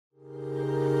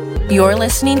You're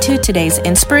listening to today's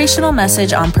inspirational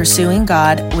message on pursuing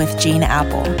God with Gene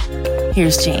Apple.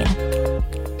 Here's Gene.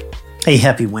 Hey,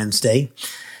 happy Wednesday.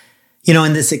 You know,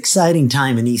 in this exciting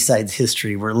time in Eastside's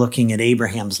history, we're looking at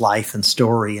Abraham's life and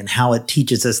story and how it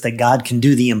teaches us that God can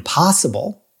do the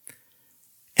impossible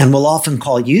and will often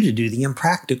call you to do the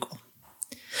impractical.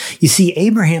 You see,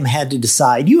 Abraham had to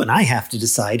decide, you and I have to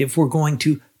decide if we're going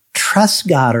to trust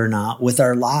God or not with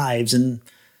our lives and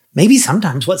maybe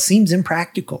sometimes what seems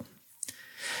impractical.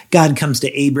 God comes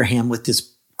to Abraham with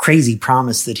this crazy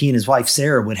promise that he and his wife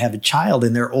Sarah would have a child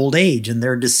in their old age and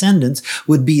their descendants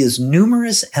would be as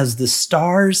numerous as the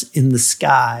stars in the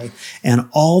sky and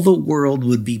all the world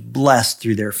would be blessed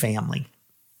through their family.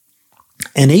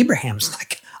 And Abraham's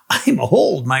like, I'm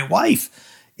old. My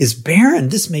wife is barren.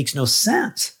 This makes no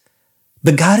sense.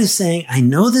 But God is saying, I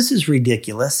know this is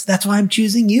ridiculous. That's why I'm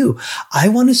choosing you. I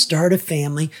want to start a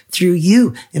family through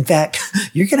you. In fact,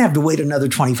 you're going to have to wait another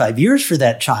 25 years for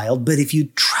that child. But if you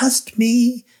trust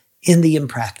me in the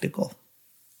impractical,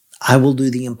 I will do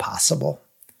the impossible.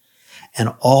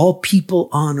 And all people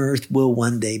on earth will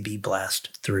one day be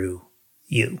blessed through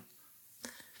you.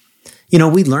 You know,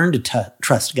 we learn to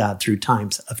trust God through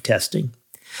times of testing.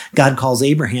 God calls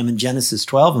Abraham in Genesis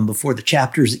 12, and before the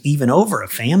chapter's even over, a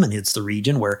famine hits the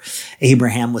region where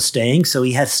Abraham was staying, so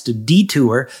he has to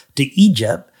detour to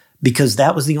Egypt because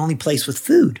that was the only place with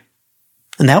food.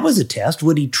 And that was a test.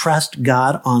 Would he trust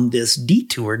God on this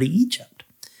detour to Egypt?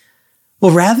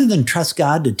 Well, rather than trust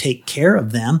God to take care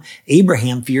of them,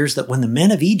 Abraham fears that when the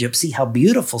men of Egypt see how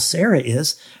beautiful Sarah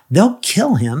is, they'll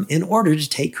kill him in order to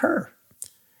take her.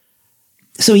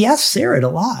 So he asks Sarah to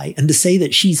lie and to say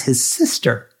that she's his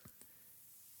sister.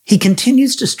 He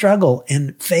continues to struggle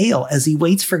and fail as he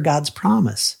waits for God's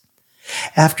promise.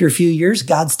 After a few years,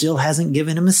 God still hasn't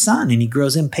given him a son, and he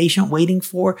grows impatient waiting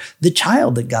for the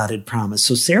child that God had promised.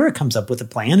 So Sarah comes up with a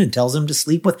plan and tells him to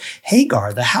sleep with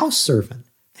Hagar, the house servant.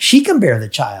 She can bear the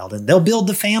child, and they'll build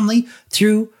the family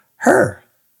through her.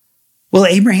 Well,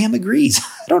 Abraham agrees.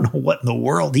 I don't know what in the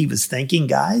world he was thinking,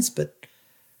 guys, but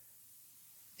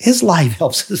his life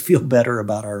helps us feel better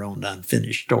about our own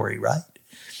unfinished story, right?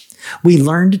 We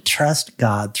learn to trust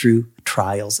God through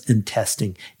trials and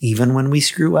testing, even when we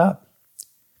screw up.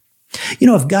 You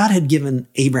know, if God had given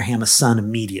Abraham a son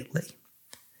immediately,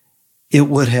 it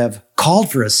would have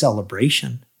called for a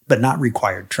celebration, but not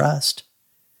required trust.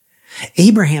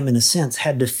 Abraham, in a sense,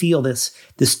 had to feel this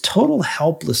total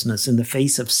helplessness in the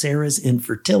face of Sarah's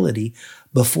infertility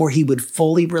before he would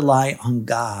fully rely on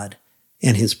God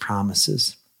and his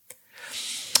promises.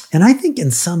 And I think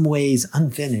in some ways,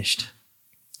 unfinished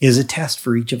is a test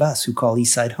for each of us who call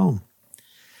Eastside home.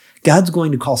 God's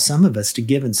going to call some of us to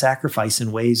give and sacrifice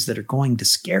in ways that are going to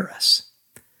scare us.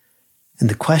 And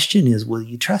the question is, will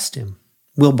you trust him?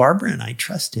 Will Barbara and I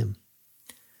trust him?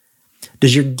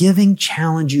 Does your giving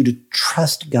challenge you to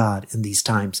trust God in these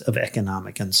times of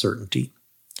economic uncertainty?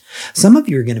 Some of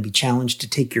you are going to be challenged to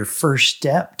take your first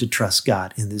step to trust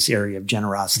God in this area of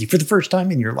generosity for the first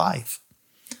time in your life.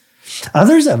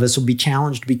 Others of us will be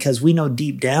challenged because we know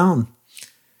deep down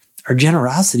our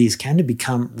generosity has kind of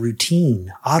become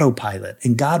routine, autopilot,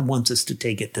 and God wants us to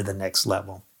take it to the next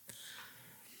level.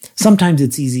 Sometimes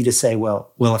it's easy to say,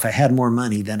 well, if I had more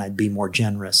money, then I'd be more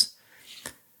generous.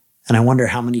 And I wonder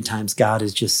how many times God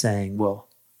is just saying, well,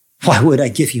 why would I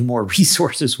give you more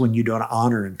resources when you don't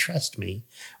honor and trust me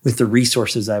with the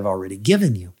resources I've already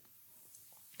given you?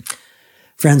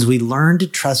 Friends, we learn to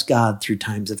trust God through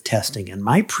times of testing, and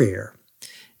my prayer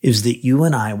is that you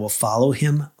and I will follow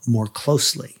him more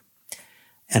closely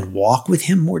and walk with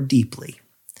him more deeply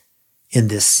in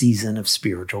this season of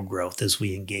spiritual growth as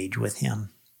we engage with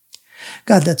him.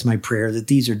 God, that's my prayer, that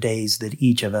these are days that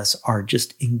each of us are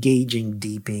just engaging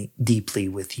deeply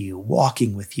with you,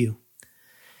 walking with you.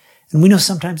 And we know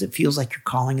sometimes it feels like you're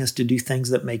calling us to do things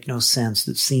that make no sense,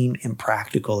 that seem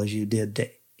impractical as you did to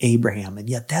Abraham. And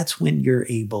yet that's when you're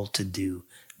able to do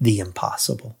the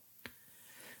impossible.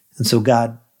 And so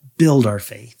God, build our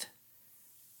faith.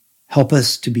 Help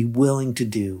us to be willing to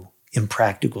do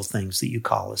impractical things that you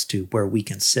call us to, where we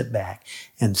can sit back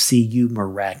and see you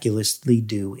miraculously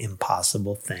do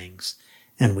impossible things.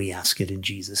 And we ask it in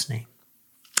Jesus' name.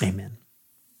 Amen.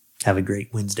 Have a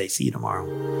great Wednesday. See you tomorrow.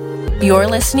 You're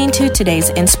listening to today's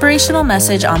inspirational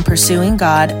message on pursuing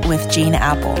God with Gene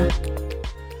Apple.